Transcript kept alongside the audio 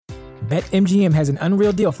BetMGM has an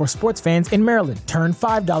unreal deal for sports fans in Maryland. Turn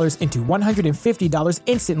 $5 into $150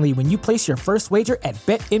 instantly when you place your first wager at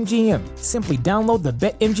BetMGM. Simply download the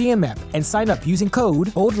BetMGM app and sign up using code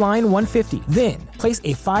OldLine150. Then, place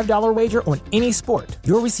a $5 wager on any sport.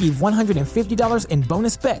 You'll receive $150 in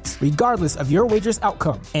bonus bets, regardless of your wager's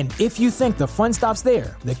outcome. And if you think the fun stops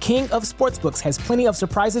there, the king of sportsbooks has plenty of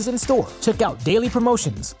surprises in store. Check out daily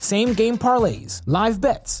promotions, same-game parlays, live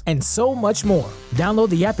bets, and so much more. Download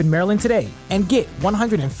the app in Maryland today and get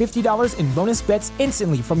 $150 in bonus bets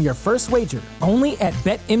instantly from your first wager. Only at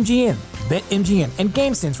BetMGM. BetMGM and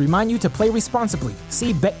GameSense remind you to play responsibly.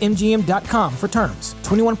 See BetMGM.com for terms.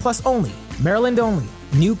 21 plus only. Maryland only.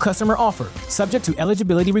 New customer offer. Subject to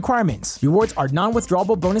eligibility requirements. Rewards are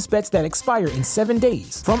non-withdrawable bonus bets that expire in 7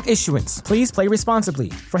 days. From issuance, please play responsibly.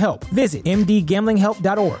 For help, visit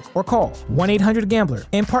mdgamblinghelp.org or call 1-800-GAMBLER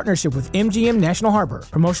in partnership with MGM National Harbor.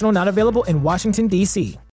 Promotional not available in Washington,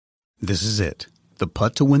 D.C. This is it. The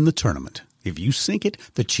putt to win the tournament. If you sink it,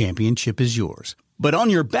 the championship is yours. But on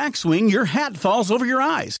your backswing, your hat falls over your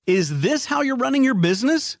eyes. Is this how you're running your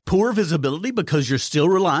business? Poor visibility because you're still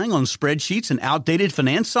relying on spreadsheets and outdated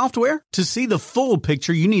finance software? To see the full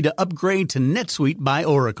picture, you need to upgrade to NetSuite by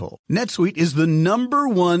Oracle. NetSuite is the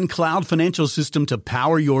 #1 cloud financial system to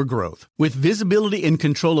power your growth. With visibility and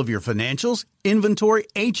control of your financials, inventory,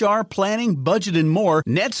 HR, planning, budget, and more,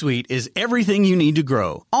 NetSuite is everything you need to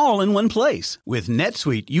grow, all in one place. With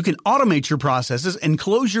NetSuite, you can automate your processes and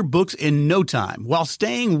close your books in no time while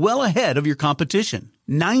staying well ahead of your competition.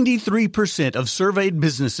 93% of surveyed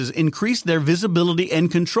businesses increased their visibility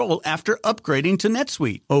and control after upgrading to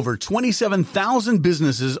NetSuite. Over 27,000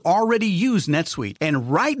 businesses already use NetSuite.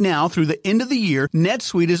 And right now, through the end of the year,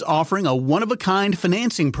 NetSuite is offering a one-of-a-kind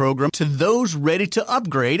financing program to those ready to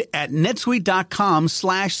upgrade at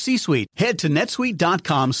netsuite.com/C-Suite. Head to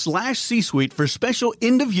netsuite.com/C-Suite for special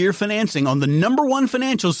end-of-year financing on the #1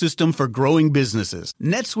 financial system for growing businesses.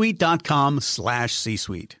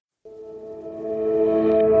 netsuite.com/C-Suite.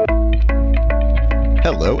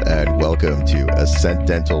 Hello and welcome to Ascent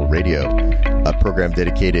Dental Radio, a program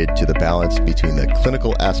dedicated to the balance between the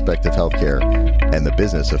clinical aspect of healthcare and the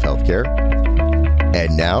business of healthcare.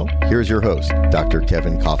 And now, here's your host, Dr.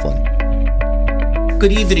 Kevin Coughlin.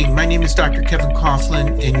 Good evening. My name is Dr. Kevin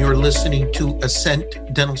Coughlin, and you're listening to Ascent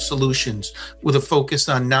Dental Solutions with a focus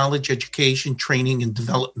on knowledge, education, training, and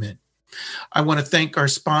development. I want to thank our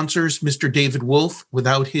sponsors, Mr. David Wolf.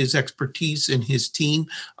 Without his expertise and his team,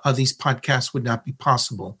 these podcasts would not be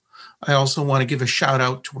possible. I also want to give a shout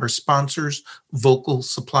out to our sponsors, Vocal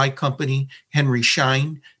Supply Company, Henry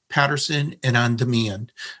Schein, Patterson, and On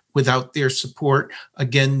Demand. Without their support,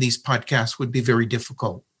 again, these podcasts would be very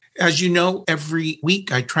difficult. As you know, every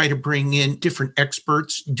week I try to bring in different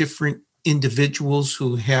experts, different individuals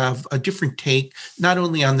who have a different take, not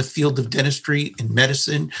only on the field of dentistry and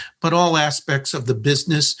medicine, but all aspects of the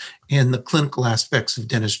business and the clinical aspects of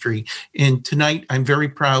dentistry. And tonight, I'm very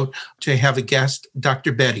proud to have a guest,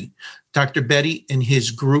 Dr. Bedi. Dr. Bedi and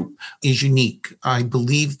his group is unique. I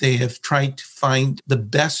believe they have tried to find the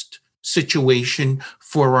best situation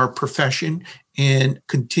for our profession and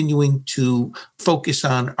continuing to focus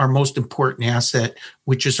on our most important asset,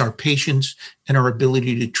 which is our patients and our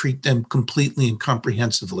ability to treat them completely and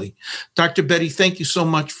comprehensively. Dr. Bedi, thank you so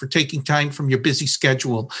much for taking time from your busy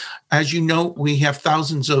schedule. As you know, we have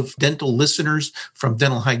thousands of dental listeners, from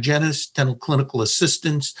dental hygienists, dental clinical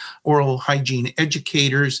assistants, oral hygiene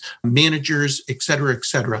educators, managers, et cetera, et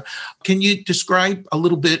cetera. Can you describe a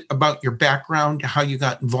little bit about your background, how you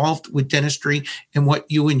got involved with dentistry, and what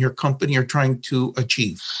you and your company are trying to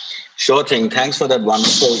achieve? Sure thing. Thanks for that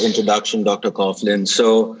wonderful introduction, Dr. Coughlin.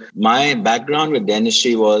 So my background with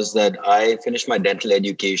dentistry was that I finished my dental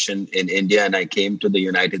education in India and I came to the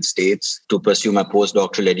United States to pursue my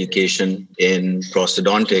postdoctoral education in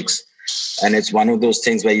prosthodontics. And it's one of those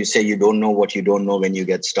things where you say you don't know what you don't know when you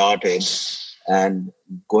get started. And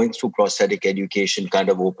going through prosthetic education kind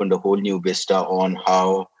of opened a whole new vista on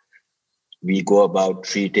how we go about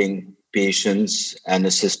treating patients and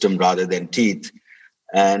a system rather than teeth.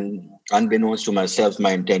 And unbeknownst to myself,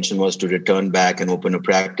 my intention was to return back and open a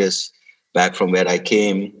practice back from where I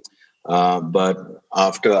came. But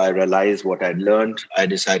after I realized what I'd learned, I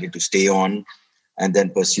decided to stay on and then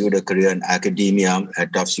pursued a career in academia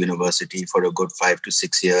at Tufts University for a good 5 to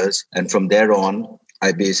 6 years. And from there on,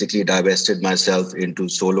 I basically divested myself into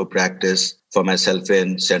solo practice for myself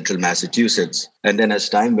in central Massachusetts. And then as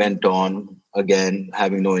time went on, again,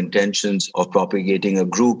 having no intentions of propagating a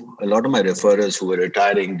group, a lot of my referrers who were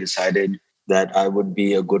retiring decided that I would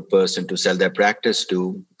be a good person to sell their practice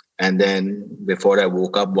to. And then before I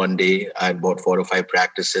woke up one day, I had bought 4 or 5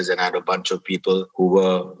 practices and I had a bunch of people who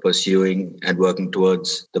were pursuing and working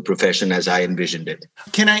towards the profession as I envisioned it.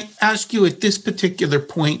 Can I ask you at this particular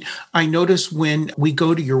point, I notice when we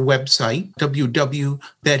go to your website,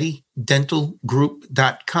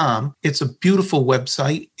 www.bedidentalgroup.com, it's a beautiful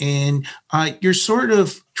website, and you're sort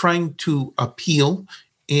of trying to appeal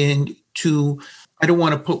and to, I don't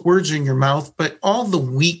want to put words in your mouth, but all the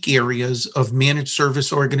weak areas of managed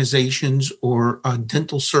service organizations or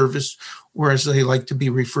dental service, or as they like to be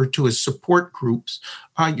referred to as support groups,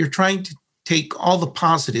 you're trying to take all the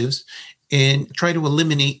positives and try to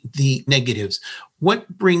eliminate the negatives.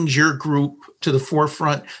 What brings your group to the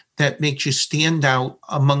forefront that makes you stand out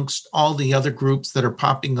amongst all the other groups that are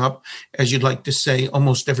popping up, as you'd like to say,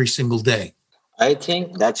 almost every single day? I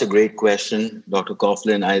think that's a great question, Dr.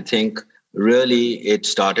 Coughlin. I think really it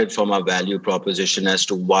started from our value proposition as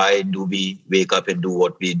to why do we wake up and do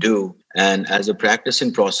what we do. And as a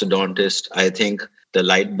practicing prosthodontist, I think the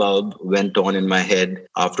light bulb went on in my head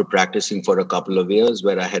after practicing for a couple of years,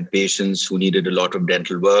 where I had patients who needed a lot of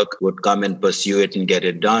dental work, would come and pursue it and get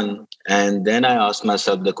it done. And then I asked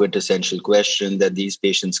myself the quintessential question that these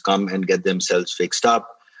patients come and get themselves fixed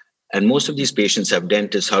up. And most of these patients have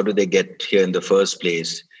dentists. How do they get here in the first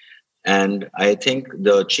place? And I think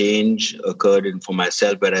the change occurred for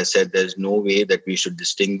myself, where I said there's no way that we should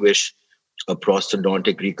distinguish a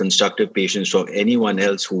prosthodontic reconstructive patient from anyone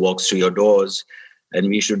else who walks through your doors. And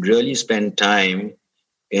we should really spend time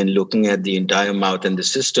in looking at the entire mouth and the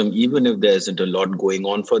system, even if there isn't a lot going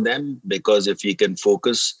on for them, because if we can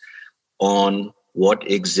focus on what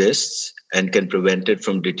exists and can prevent it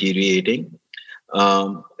from deteriorating,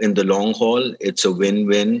 in the long haul, it's a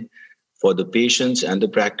win-win for the patients and the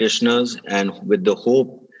practitioners, and with the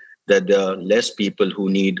hope that there are less people who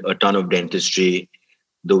need a ton of dentistry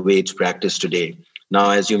the way it's practiced today. Now,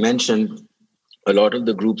 as you mentioned, a lot of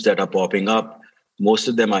the groups that are popping up, most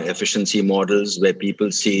of them are efficiency models where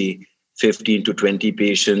people see 15 to 20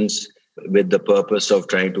 patients with the purpose of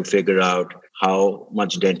trying to figure out how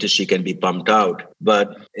much dentistry can be pumped out.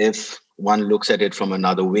 But if one looks at it from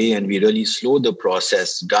another way and we really slow the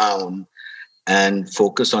process down and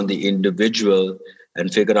focus on the individual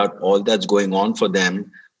and figure out all that's going on for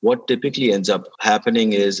them, what typically ends up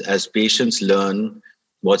happening is as patients learn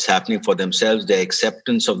what's happening for themselves, their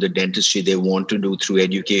acceptance of the dentistry they want to do through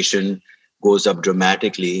education goes up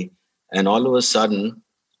dramatically. And all of a sudden,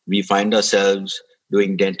 we find ourselves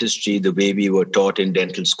doing dentistry the way we were taught in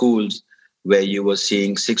dental schools, where you were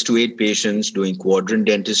seeing 6 to 8 patients doing quadrant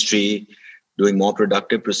dentistry, doing more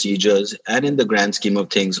productive procedures, and in the grand scheme of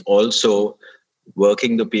things, also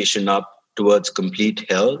working the patient up towards complete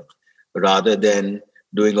health rather than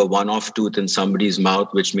doing a one-off tooth in somebody's mouth,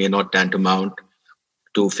 which may not tantamount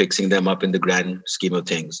to fixing them up in the grand scheme of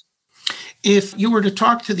things. If you were to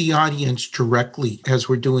talk to the audience directly, as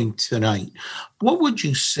we're doing tonight, what would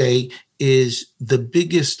you say is the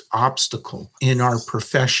biggest obstacle in our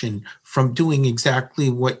profession from doing exactly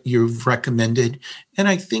what you've recommended? And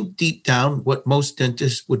I think deep down, what most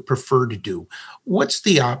dentists would prefer to do. What's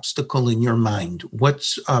the obstacle in your mind?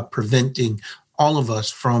 What's preventing all of us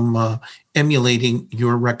from emulating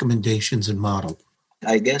your recommendations and model?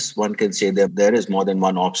 I guess one can say that there is more than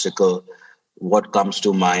one obstacle. What comes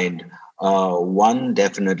to mind? One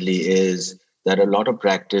definitely is that a lot of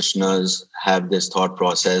practitioners have this thought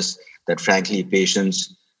process that, frankly,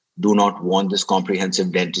 patients do not want this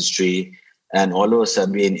comprehensive dentistry. And all of a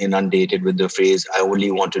sudden, we're inundated with the phrase, I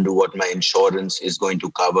only want to do what my insurance is going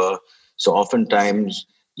to cover. So oftentimes,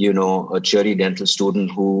 a cheery dental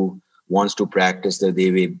student who wants to practice the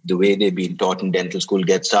way they've been taught in dental school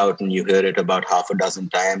gets out and you hear it about half a dozen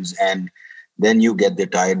times. And then you get the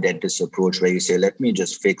tired dentist approach where you say, let me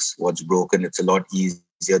just fix what's broken. It's a lot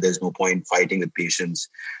easier. There's no point fighting with patients.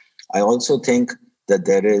 I also think that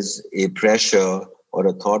there is a pressure or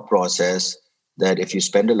a thought process that if you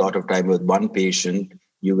spend a lot of time with one patient,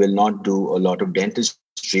 you will not do a lot of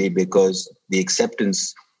dentistry because the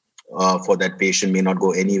acceptance for that patient may not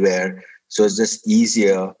go anywhere. So it's just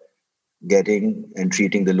easier getting and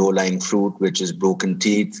treating the low-lying fruit, which is broken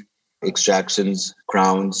teeth, extractions,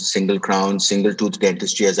 crowns, single tooth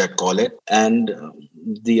dentistry, as I call it. And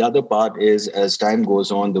the other part is, as time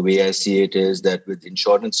goes on, the way I see it is that with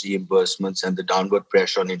insurance reimbursements and the downward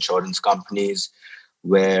pressure on insurance companies,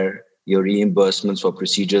 where your reimbursements for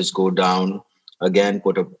procedures go down, again,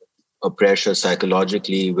 put a pressure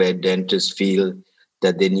psychologically where dentists feel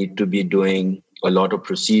that they need to be doing a lot of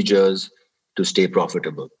procedures to stay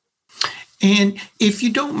profitable. And if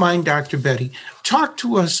you don't mind, Dr. Bedi, talk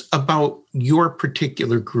to us about your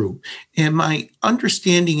particular group. Am I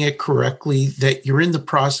understanding it correctly that you're in the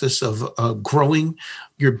process of growing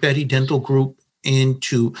your Bedi Dental Group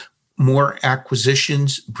into more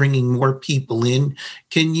acquisitions, bringing more people in?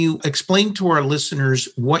 Can you explain to our listeners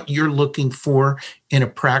what you're looking for in a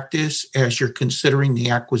practice as you're considering the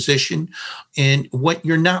acquisition and what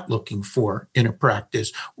you're not looking for in a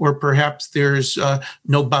practice? Or perhaps there's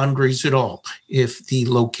no boundaries at all. If the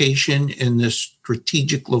location and the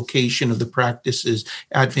strategic location of the practice is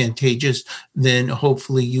advantageous, then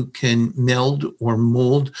hopefully you can meld or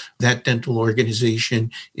mold that dental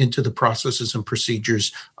organization into the processes and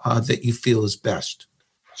procedures that you feel is best.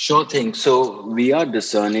 Sure thing. So we are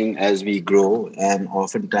discerning as we grow, and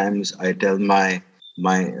oftentimes I tell the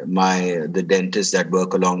dentists that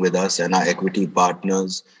work along with us and our equity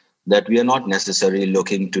partners that we are not necessarily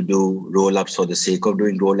looking to do roll-ups for the sake of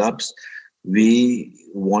doing roll-ups. We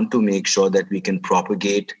want to make sure that we can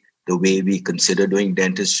propagate the way we consider doing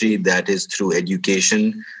dentistry, that is through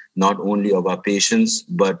education, not only of our patients,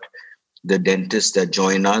 but the dentists that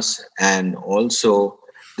join us and also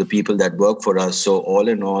the people that work for us. So all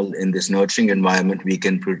in all, in this nurturing environment, we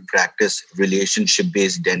can practice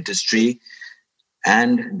relationship-based dentistry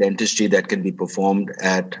and dentistry that can be performed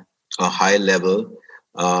at a high level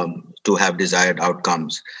to have desired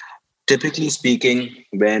outcomes. Typically speaking,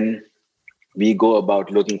 when we go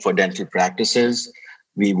about looking for dental practices,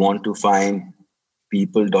 we want to find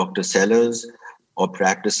people, doctor sellers, or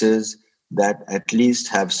practices that at least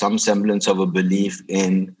have some semblance of a belief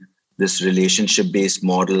in this relationship-based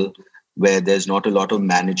model where there's not a lot of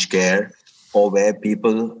managed care or where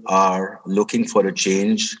people are looking for a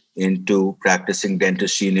change into practicing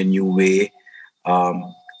dentistry in a new way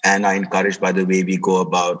and are encouraged by the way we go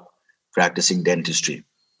about practicing dentistry.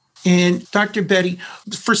 And Dr. Bedi,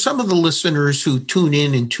 for some of the listeners who tune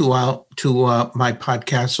in and tune out to my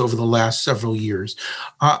podcasts over the last several years,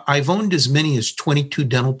 I've owned as many as 22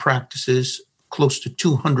 dental practices, close to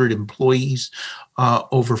 200 employees,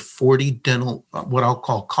 over 40 dental, what I'll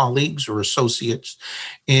call colleagues or associates.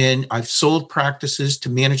 And I've sold practices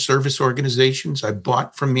to managed service organizations. I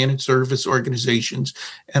bought from managed service organizations,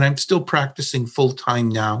 and I'm still practicing full-time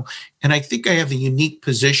now. And I think I have a unique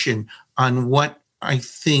position on what I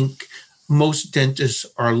think most dentists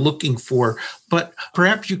are looking for, but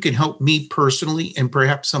perhaps you can help me personally and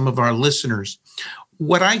perhaps some of our listeners.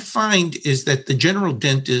 What I find is that the general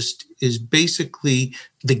dentist is basically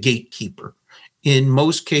the gatekeeper. In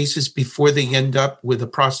most cases, before they end up with a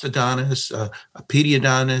prosthodontist, a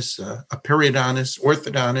pediodontist, a periodontist,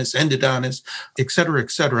 orthodontist, endodontist, et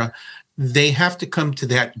cetera, they have to come to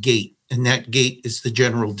that gate, and that gate is the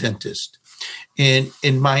general dentist. And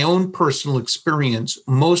in my own personal experience,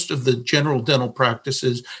 most of the general dental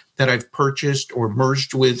practices that I've purchased or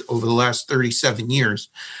merged with over the last 37 years,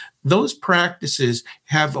 those practices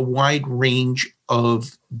have a wide range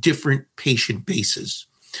of different patient bases.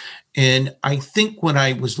 And I think when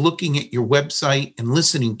I was looking at your website and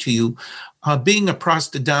listening to you, being a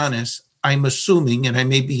prosthodontist, I'm assuming, and I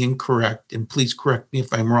may be incorrect, and please correct me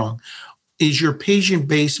if I'm wrong, is your patient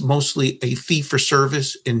base mostly a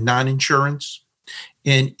fee-for-service and non-insurance?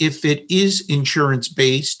 And if it is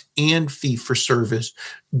insurance-based and fee-for-service,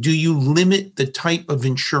 do you limit the type of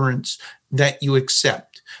insurance that you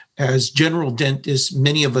accept? As general dentists,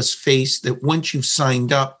 many of us face that once you've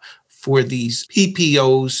signed up for these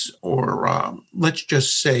PPOs or let's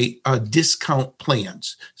just say discount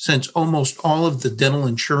plans, since almost all of the dental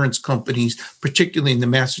insurance companies, particularly in the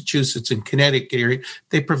Massachusetts and Connecticut area,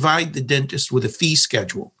 they provide the dentist with a fee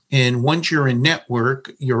schedule. And once you're in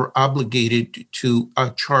network, you're obligated to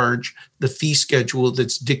charge the fee schedule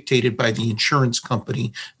that's dictated by the insurance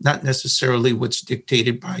company, not necessarily what's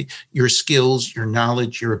dictated by your skills, your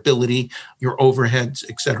knowledge, your ability, your overheads,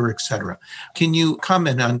 et cetera, et cetera. Can you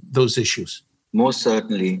comment on those issues? Most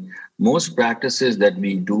certainly. Most practices that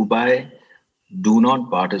we do buy do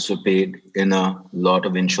not participate in a lot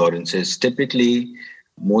of insurances. Typically,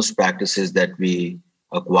 most practices that we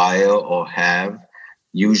acquire or have,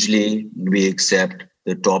 usually we accept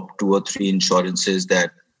the top 2 or 3 insurances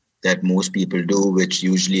that most people do, which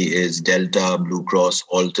usually is Delta, Blue Cross,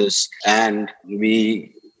 Altus. And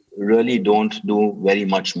we really don't do very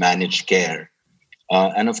much managed care.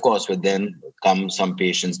 And of course, with them come some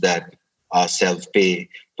patients that are self-pay.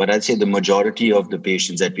 But I'd say the majority of the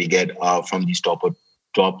patients that we get are from these top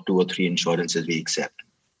 2 or 3 insurances we accept.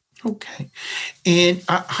 Okay. And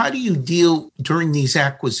how do you deal during these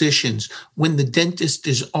acquisitions when the dentist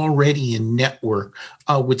is already in network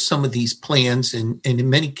with some of these plans? And in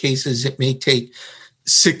many cases, it may take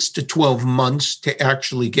 6 to 12 months to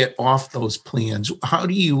actually get off those plans. How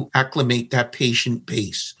do you acclimate that patient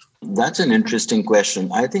base? That's an interesting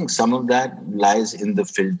question. I think some of that lies in the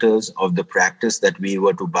filters of the practice that we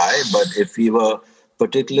were to buy. But if we were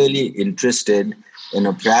particularly interested in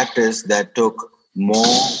a practice that took more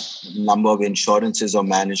number of insurances or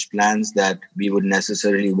managed plans that we would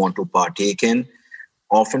necessarily want to partake in,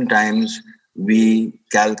 oftentimes we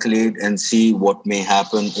calculate and see what may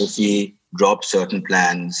happen if we drop certain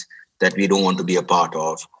plans that we don't want to be a part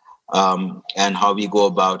of. And how we go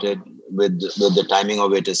about it with the timing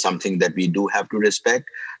of it is something that we do have to respect.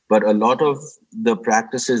 But a lot of the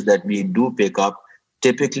practices that we do pick up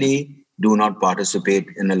typically do not participate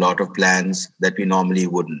in a lot of plans that we normally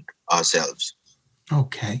wouldn't ourselves.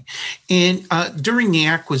 Okay. And during the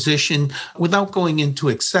acquisition, without going into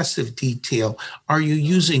excessive detail, are you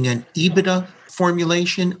using an EBITDA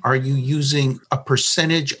formulation? Are you using a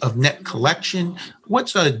percentage of net collection?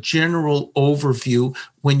 What's a general overview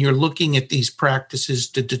when you're looking at these practices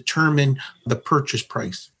to determine the purchase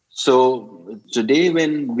price? So today,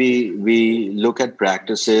 when we look at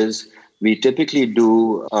practices, we typically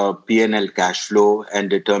do a P&L cash flow and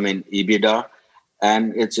determine EBITDA.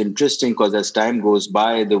 And it's interesting because as time goes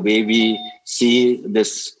by, the way we see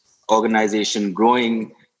this organization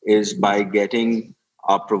growing is by getting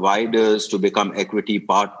our providers to become equity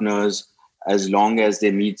partners as long as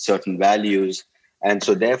they meet certain values. And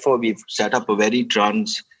so therefore, we've set up a very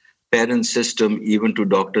transparent system even to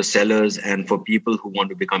doctor sellers and for people who want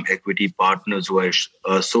to become equity partners who are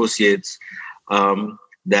associates,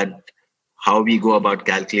 that how we go about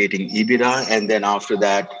calculating EBITDA. And then after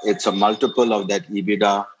that, it's a multiple of that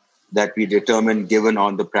EBITDA that we determine given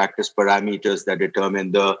on the practice parameters that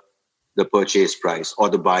determine the purchase price or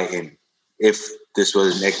the buy-in, if this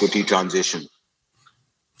was an equity transition.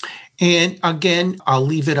 And again, I'll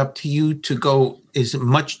leave it up to you to go as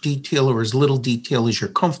much detail or as little detail as you're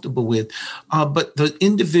comfortable with. But the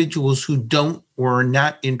individuals who don't or are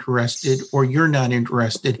not interested, or you're not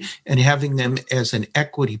interested in having them as an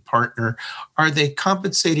equity partner, are they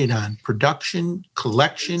compensated on production,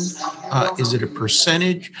 collection? Is it a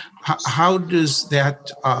percentage? How does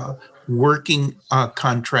that working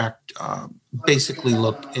contract basically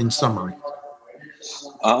look in summary?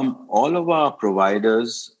 All of our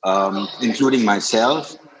providers, including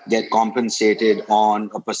myself, get compensated on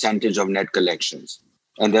a percentage of net collections,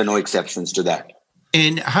 and there are no exceptions to that.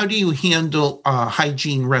 And how do you handle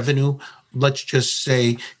hygiene revenue? Let's just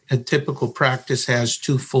say a typical practice has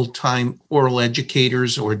 2 full-time oral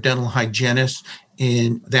educators or dental hygienists,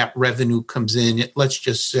 and that revenue comes in, let's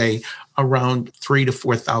just say, around $3,000 to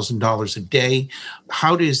 $4,000 a day.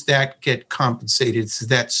 How does that get compensated? Is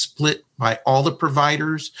that split by all the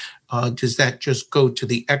providers? Does that just go to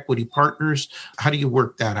the equity partners? How do you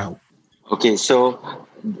work that out? Okay, so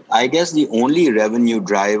I guess the only revenue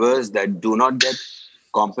drivers that do not get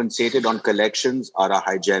compensated on collections are our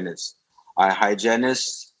hygienists. Our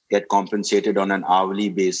hygienists get compensated on an hourly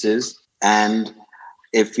basis. And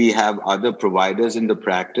if we have other providers in the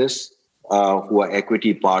practice who are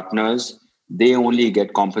equity partners, they only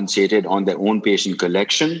get compensated on their own patient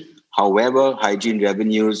collection. However, hygiene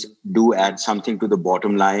revenues do add something to the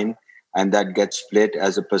bottom line, and that gets split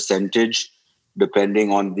as a percentage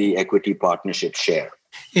depending on the equity partnership share.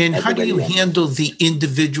 And how do you handle the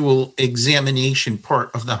individual examination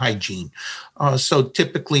part of the hygiene? So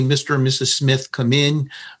typically, Mr. and Mrs. Smith come in.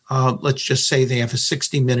 Let's just say they have a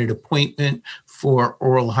 60-minute appointment for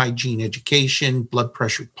oral hygiene education, blood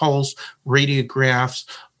pressure pulse, radiographs,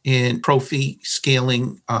 and prophy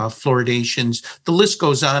scaling, fluoridations. The list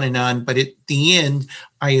goes on, but at the end,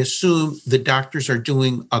 I assume the doctors are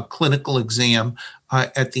doing a clinical exam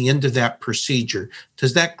at the end of that procedure.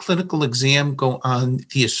 Does that clinical exam go on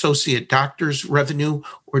the associate doctor's revenue,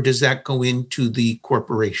 or does that go into the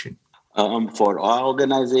corporation? For our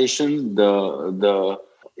organization, the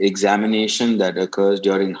examination that occurs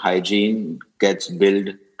during hygiene gets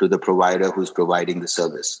billed to the provider who's providing the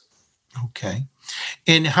service. Okay.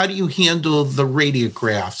 And how do you handle the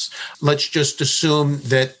radiographs? Let's just assume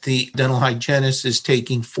that the dental hygienist is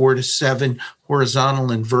taking 4 to 7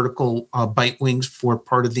 horizontal and vertical bite wings for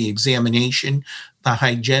part of the examination. The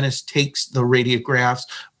hygienist takes the radiographs,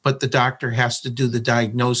 but the doctor has to do the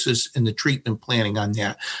diagnosis and the treatment planning on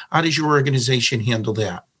that. How does your organization handle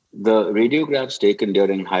that? The radiographs taken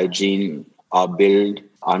during hygiene are billed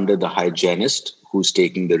under the hygienist who's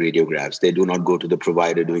taking the radiographs. They do not go to the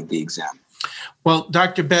provider doing the exam. Well,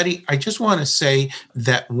 Dr. Bedi, I just want to say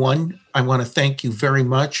that I want to thank you very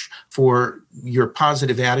much for your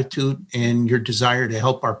positive attitude and your desire to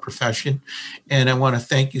help our profession. And I want to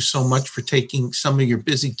thank you so much for taking some of your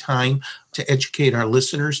busy time to educate our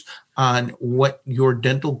listeners on what your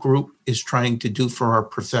dental group is trying to do for our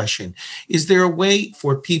profession. Is there a way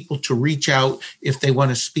for people to reach out if they want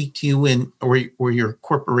to speak to you or your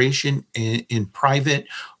corporation in private,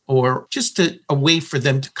 or just a way for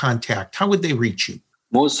them to contact? How would they reach you?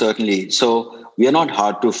 Most certainly. So we are not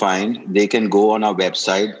hard to find. They can go on our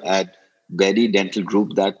website at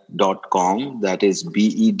bedidentalgroup.com. That is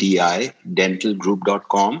BEDI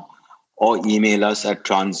dentalgroup.com, or email us at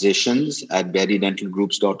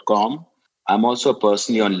transitions@bedidentalgroups.com. I'm also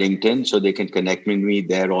personally on LinkedIn, so they can connect with me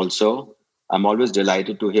there also. I'm always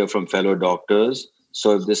delighted to hear from fellow doctors.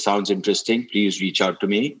 So if this sounds interesting, please reach out to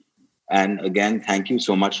me. And again, thank you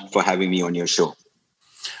so much for having me on your show.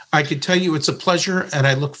 I can tell you it's a pleasure, and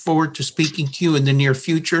I look forward to speaking to you in the near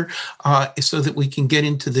future so that we can get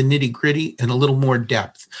into the nitty-gritty in a little more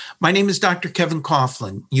depth. My name is Dr. Kevin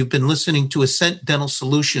Coughlin. You've been listening to Ascent Dental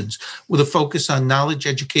Solutions with a focus on knowledge,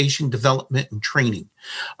 education, development, and training.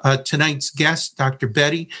 Tonight's guest, Dr.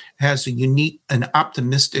 Bedi, has a unique and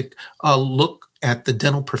optimistic look at the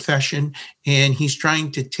dental profession, and he's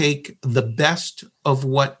trying to take the best of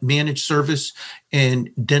what managed service and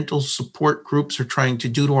dental support groups are trying to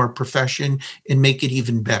do to our profession and make it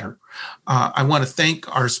even better. I want to thank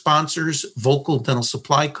our sponsors, Vocal Dental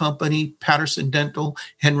Supply Company, Patterson Dental,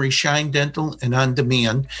 Henry Schein Dental, and On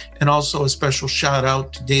Demand, and also a special shout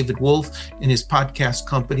out to David Wolf and his podcast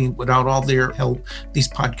company. Without all their help, these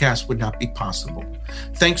podcasts would not be possible.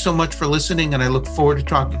 Thanks so much for listening, and I look forward to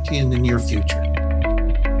talking to you in the near future.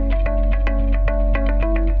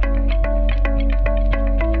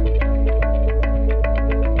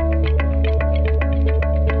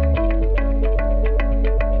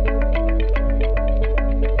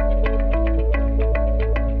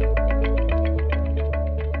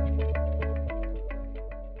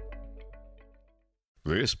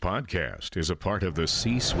 This podcast is a part of the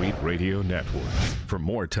C-Suite Radio Network. For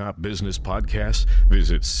more top business podcasts,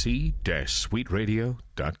 visit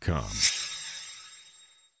c-suiteradio.com.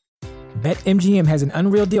 BetMGM has an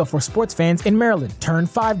unreal deal for sports fans in Maryland. Turn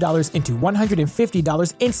 $5 into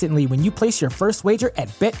 $150 instantly when you place your first wager at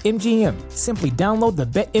BetMGM. Simply download the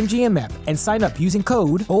BetMGM app and sign up using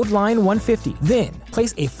code OldLine150. Then,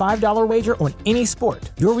 place a $5 wager on any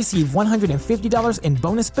sport. You'll receive $150 in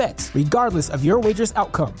bonus bets, regardless of your wager's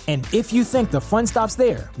outcome. And if you think the fun stops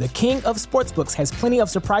there, the king of sportsbooks has plenty of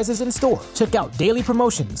surprises in store. Check out daily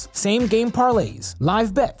promotions, same-game parlays,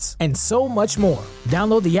 live bets, and so much more.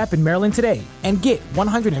 Download the app in Maryland today and get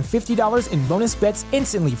 $150 in bonus bets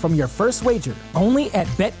instantly from your first wager. Only at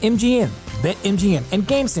BetMGM. BetMGM and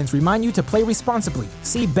GameSense remind you to play responsibly.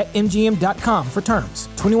 See BetMGM.com for terms.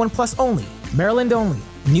 21 plus only. Maryland only.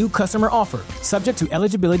 New customer offer. Subject to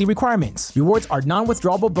eligibility requirements. Rewards are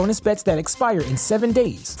non-withdrawable bonus bets that expire in 7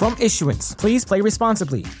 days. From issuance, please play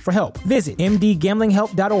responsibly. For help, visit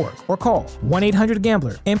mdgamblinghelp.org or call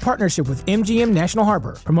 1-800-GAMBLER in partnership with MGM National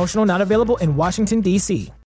Harbor. Promotional not available in Washington, D.C.